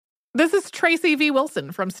This is Tracy V.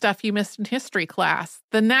 Wilson from Stuff You Missed in History class.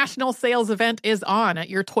 The national sales event is on at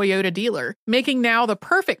your Toyota dealer, making now the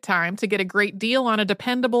perfect time to get a great deal on a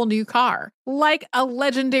dependable new car. Like a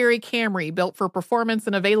legendary Camry built for performance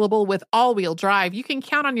and available with all-wheel drive, you can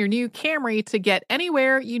count on your new Camry to get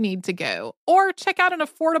anywhere you need to go. Or check out an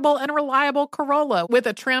affordable and reliable Corolla with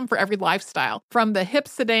a trim for every lifestyle. From the hip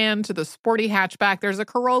sedan to the sporty hatchback, there's a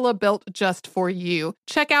Corolla built just for you.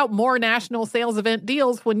 Check out more national sales event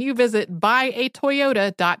deals when you visit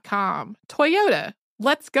buyatoyota.com. Toyota,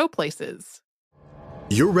 let's go places.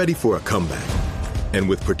 You're ready for a comeback. And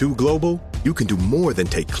with Purdue Global, you can do more than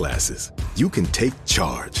take classes. You can take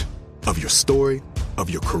charge of your story, of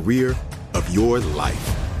your career, of your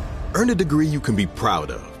life. Earn a degree you can be proud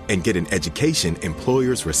of and get an education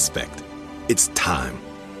employers respect. It's time,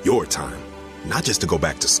 your time, not just to go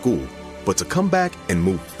back to school, but to come back and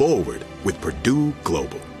move forward with Purdue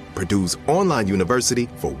Global, Purdue's online university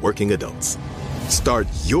for working adults. Start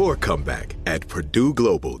your comeback at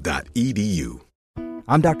purdueglobal.edu.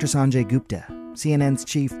 I'm Dr. Sanjay Gupta, CNN's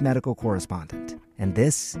chief medical correspondent, and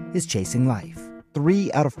this is Chasing Life.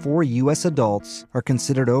 3 out of 4 U.S. adults are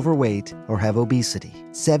considered overweight or have obesity.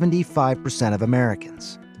 75% of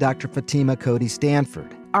Americans. Dr. Fatima Cody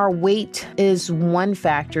Stanford. Our weight is one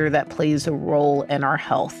factor that plays a role in our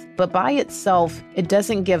health, but by itself, it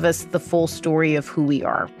doesn't give us the full story of who we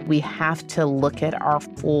are. We have to look at our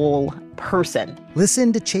full person.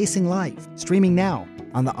 Listen to Chasing Life, streaming now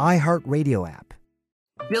on the iHeartRadio app.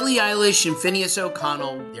 Billie Eilish and Phineas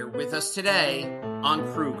O'Connell, they're with us today on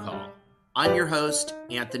Crew Call. I'm your host,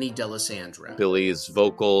 Anthony D'Alessandro. Billie's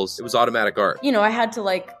vocals, it was automatic art. You know, I had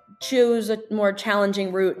to choose a more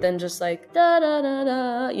challenging route than just da da da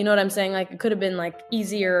da. You know what I'm saying? It could have been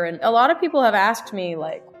easier. And a lot of people have asked me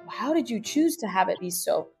how did you choose to have it be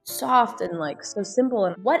so soft and so simple?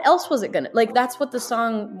 And what else was it gonna that's what the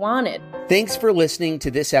song wanted. Thanks for listening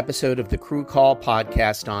to this episode of the Crew Call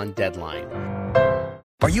podcast on Deadline.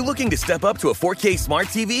 Are you looking to step up to a 4K smart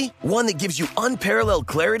TV? One that gives you unparalleled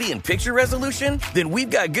clarity and picture resolution? Then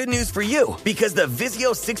we've got good news for you, because the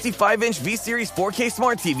Vizio 65-inch V-Series 4K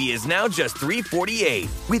smart TV is now just $348.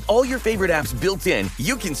 With all your favorite apps built in,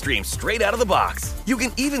 you can stream straight out of the box. You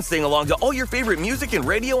can even sing along to all your favorite music and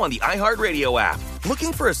radio on the iHeartRadio app.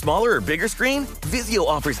 Looking for a smaller or bigger screen? Vizio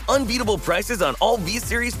offers unbeatable prices on all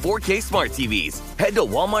V-Series 4K smart TVs. Head to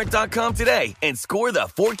Walmart.com today and score the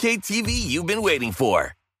 4K TV you've been waiting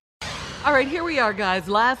for. All right, here we are, guys.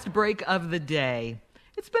 Last break of the day.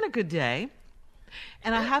 It's been a good day.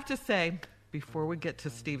 And I have to say, before we get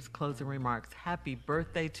to Steve's closing remarks, happy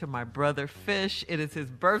birthday to my brother, Fish. It is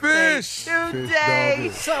his birthday today.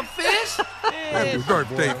 What's up, Fish? Happy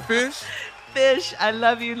birthday, Fish. Fish, I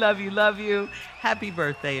love you, love you, love you. Happy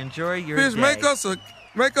birthday. Enjoy your Fish, day.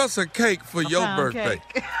 make us a cake for your birthday.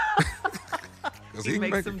 He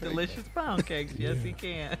makes some delicious pound cakes. Yes, he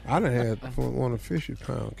can. I done had one of Fish's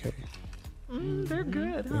pound cakes. They're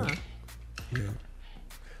good, huh? Yeah.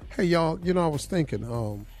 Hey, y'all, I was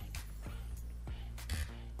thinking,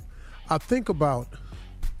 I think about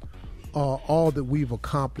all that we've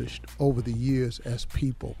accomplished over the years as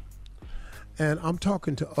people. And I'm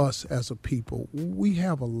talking to us as a people. We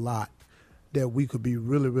have a lot that we could be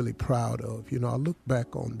really, really proud of. I look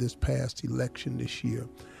back on this past election this year,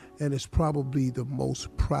 and it's probably the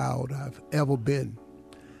most proud I've ever been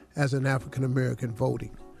as an African-American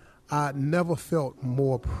voting. I never felt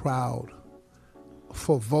more proud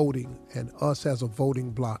for voting and us as a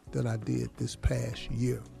voting bloc than I did this past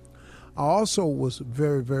year. I also was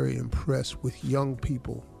very, very impressed with young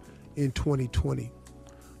people in 2020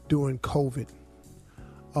 during COVID.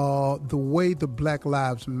 The way the Black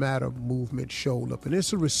Lives Matter movement showed up. And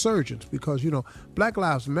it's a resurgence because, Black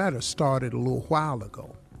Lives Matter started a little while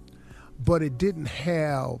ago, but it didn't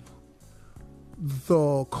have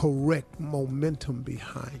the correct momentum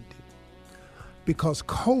behind it, because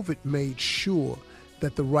COVID made sure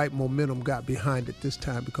that the right momentum got behind it this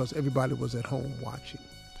time, because everybody was at home watching.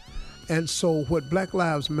 And so what Black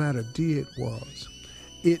Lives Matter did was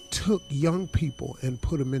it took young people and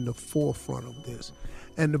put them in the forefront of this.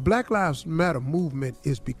 And the Black Lives Matter movement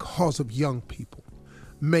is because of young people.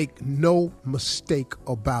 Make no mistake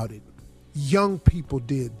about it. Young people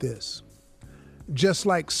did this. Just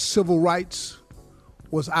like civil rights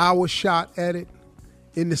was our shot at it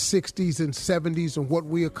in the 60s and 70s, and what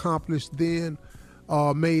we accomplished then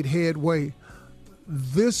made headway.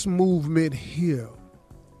 This movement here,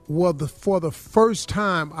 for the first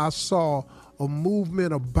time I saw a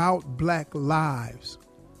movement about Black lives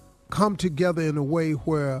come together in a way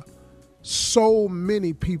where so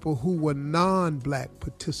many people who were non-Black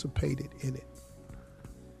participated in it.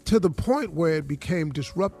 to the point where it became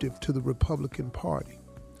disruptive to the Republican Party.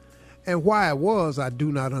 And why it was, I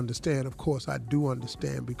do not understand. Of course, I do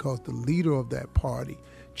understand because the leader of that party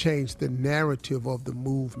changed the narrative of the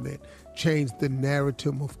movement, changed the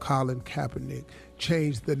narrative of Colin Kaepernick,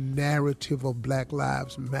 changed the narrative of Black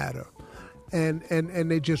Lives Matter. And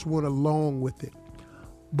they just went along with it.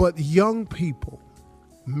 But young people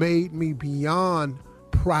made me beyond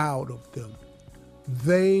proud of them.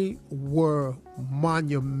 They were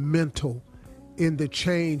monumental in the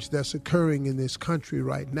change that's occurring in this country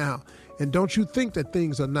right now. And don't you think that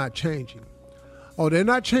things are not changing? Oh, they're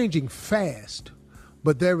not changing fast,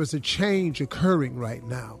 but there is a change occurring right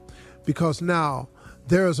now because now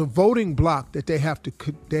there is a voting block that they have to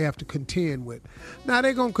contend with. Now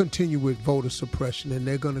they're going to continue with voter suppression and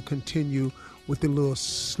they're going to continue with the little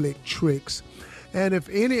slick tricks. And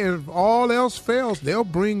if all else fails, they'll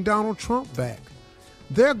bring Donald Trump back.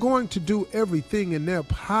 They're going to do everything in their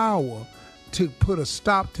power to put a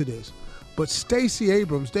stop to this. But Stacey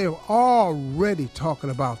Abrams, they're already talking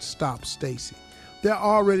about Stop Stacey. They're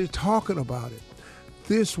already talking about it.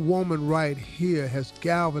 This woman right here has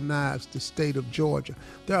galvanized the state of Georgia.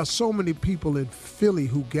 There are so many people in Philly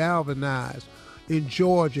who galvanized, in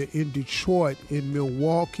Georgia, in Detroit, in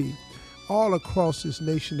Milwaukee, all across this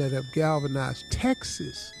nation that have galvanized.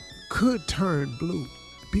 Texas could turn blue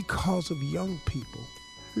because of young people.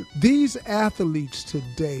 These athletes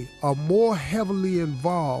today are more heavily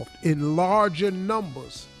involved in larger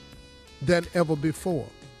numbers than ever before.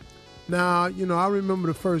 Now, I remember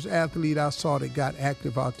the first athlete I saw that got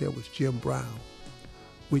active out there was Jim Brown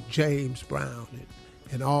with James Brown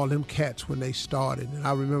and all them cats when they started. And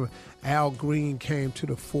I remember Al Green came to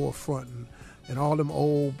the forefront and all them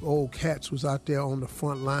old cats was out there on the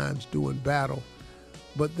front lines doing battle.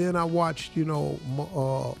 But then I watched,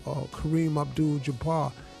 Kareem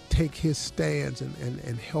Abdul-Jabbar take his stands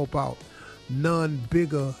and help out. None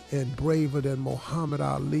bigger and braver than Muhammad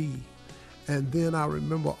Ali. And then I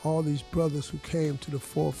remember all these brothers who came to the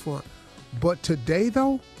forefront. But today,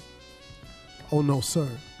 though, oh no, sir.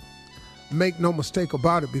 Make no mistake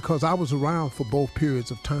about it, because I was around for both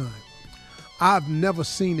periods of time. I've never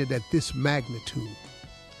seen it at this magnitude.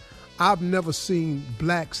 I've never seen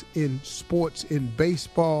blacks in sports, in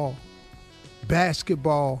baseball,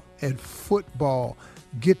 basketball, and football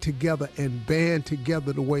get together and band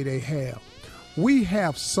together the way they have. We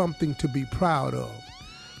have something to be proud of.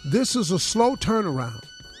 This is a slow turnaround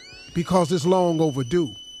because it's long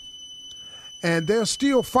overdue. And they're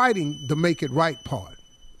still fighting the make it right part.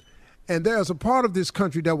 And there's a part of this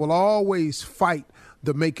country that will always fight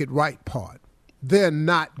the make it right part. They're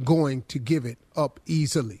not going to give it up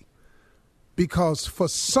easily, because for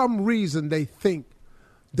some reason they think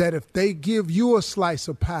that if they give you a slice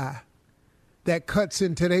of pie, that cuts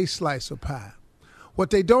into their slice of pie. What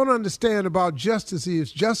they don't understand about justice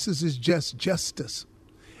is just justice.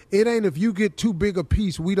 It ain't if you get too big a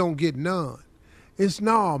piece, we don't get none. It's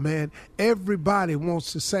no, man, everybody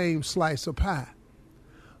wants the same slice of pie.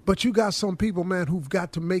 But you got some people, man, who've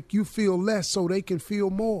got to make you feel less so they can feel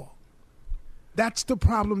more. That's the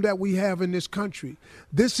problem that we have in this country.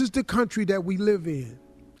 This is the country that we live in.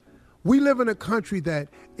 We live in a country that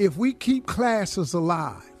if we keep classes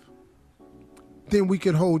alive, then we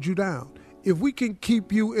can hold you down. If we can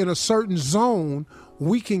keep you in a certain zone,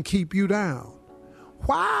 we can keep you down.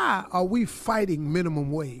 Why are we fighting minimum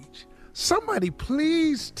wage? Somebody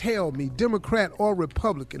please tell me, Democrat or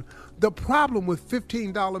Republican, the problem with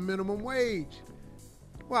 $15 minimum wage.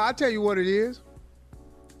 Well, I'll tell you what it is.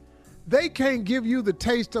 They can't give you the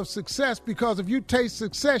taste of success, because if you taste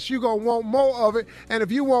success, you're going to want more of it. And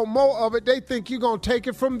if you want more of it, they think you're going to take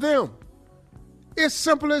it from them. It's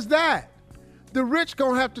simple as that. The rich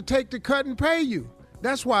going to have to take the cut and pay you.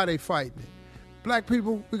 That's why they fighting it. Black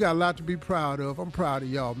people, we got a lot to be proud of. I'm proud of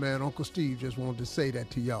y'all, man. Uncle Steve just wanted to say that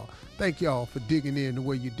to y'all. Thank y'all for digging in the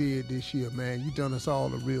way you did this year, man. You done us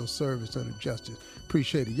all a real service and a justice.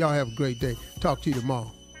 Appreciate it. Y'all have a great day. Talk to you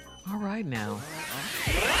tomorrow. All right now.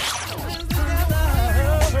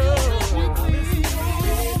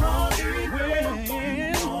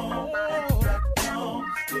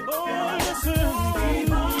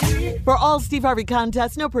 For all Steve Harvey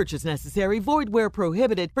contests, no purchase necessary, void where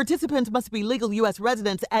prohibited. Participants must be legal U.S.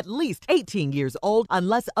 residents at least 18 years old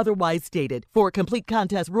unless otherwise stated. For complete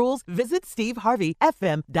contest rules, visit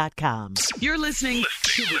SteveHarveyFM.com. You're listening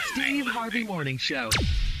to the Steve Harvey Morning Show.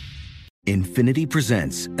 Infiniti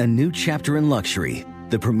presents a new chapter in luxury,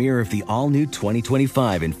 the premiere of the all-new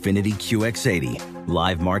 2025 Infiniti QX80,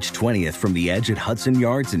 live March 20th from the Edge at Hudson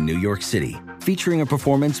Yards in New York City, featuring a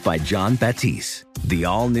performance by John Batiste. The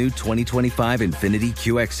all-new 2025 Infiniti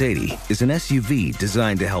QX80 is an SUV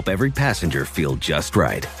designed to help every passenger feel just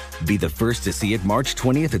right. Be the first to see it March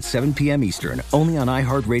 20th at 7 p.m. Eastern, only on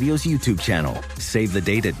iHeartRadio's YouTube channel. Save the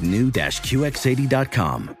date at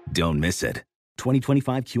new-QX80.com. Don't miss it.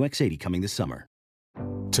 2025 QX80 coming this summer.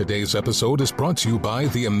 Today's episode is brought to you by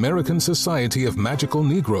the American Society of Magical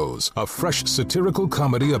Negroes, a fresh satirical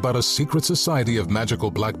comedy about a secret society of magical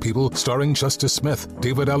black people starring Justice Smith,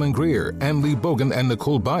 David Alan Grier, Ann Lee Bogan, and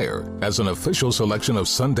Nicole Byer. As an official selection of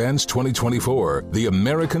Sundance 2024, the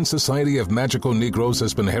American Society of Magical Negroes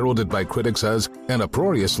has been heralded by critics as an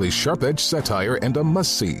uproariously sharp-edged satire and a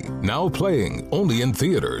must-see. Now playing only in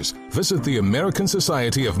theaters. Visit the American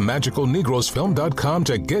Society of Magical Negroes Film.com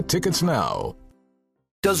to get tickets now.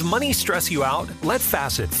 Does money stress you out? Let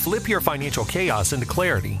Facet flip your financial chaos into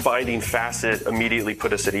clarity. Finding Facet immediately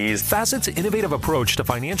put us at ease. Facet's innovative approach to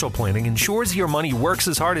financial planning ensures your money works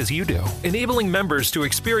as hard as you do, enabling members to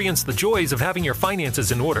experience the joys of having your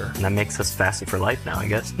finances in order. And that makes us Facet for life now, I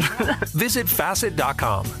guess. Visit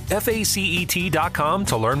Facet.com, FACET.com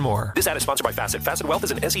to learn more. This ad is sponsored by Facet. Facet Wealth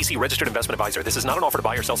is an SEC registered investment advisor. This is not an offer to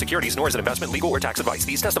buy or sell securities, nor is it investment, legal, or tax advice.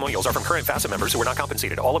 These testimonials are from current Facet members who are not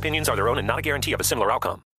compensated. All opinions are their own and not a guarantee of a similar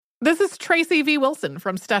outcome. This is Tracy V. Wilson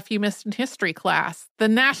from Stuff You Missed in History class. The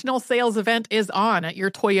national sales event is on at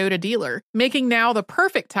your Toyota dealer, making now the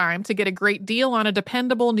perfect time to get a great deal on a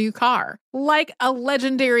dependable new car. Like a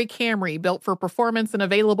legendary Camry built for performance and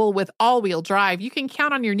available with all-wheel drive, you can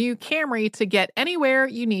count on your new Camry to get anywhere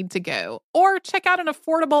you need to go. Or check out an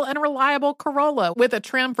affordable and reliable Corolla with a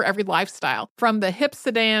trim for every lifestyle. From the hip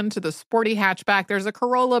sedan to the sporty hatchback, there's a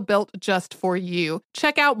Corolla built just for you.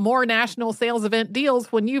 Check out more national sales event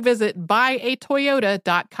deals when you visit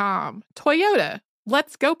buyatoyota.com. Toyota,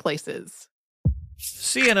 let's go places.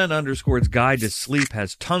 CNN_'s Guide to Sleep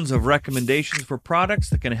has tons of recommendations for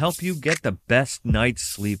products that can help you get the best night's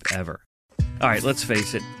sleep ever. All right, let's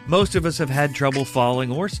face it, most of us have had trouble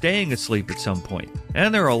falling or staying asleep at some point,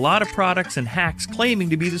 and there are a lot of products and hacks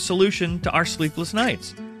claiming to be the solution to our sleepless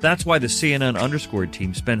nights. That's why the CNN_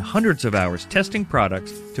 team spend hundreds of hours testing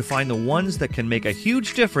products to find the ones that can make a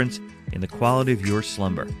huge difference in the quality of your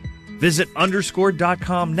slumber. Visit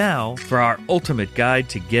underscore.com now for our ultimate guide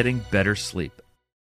to getting better sleep.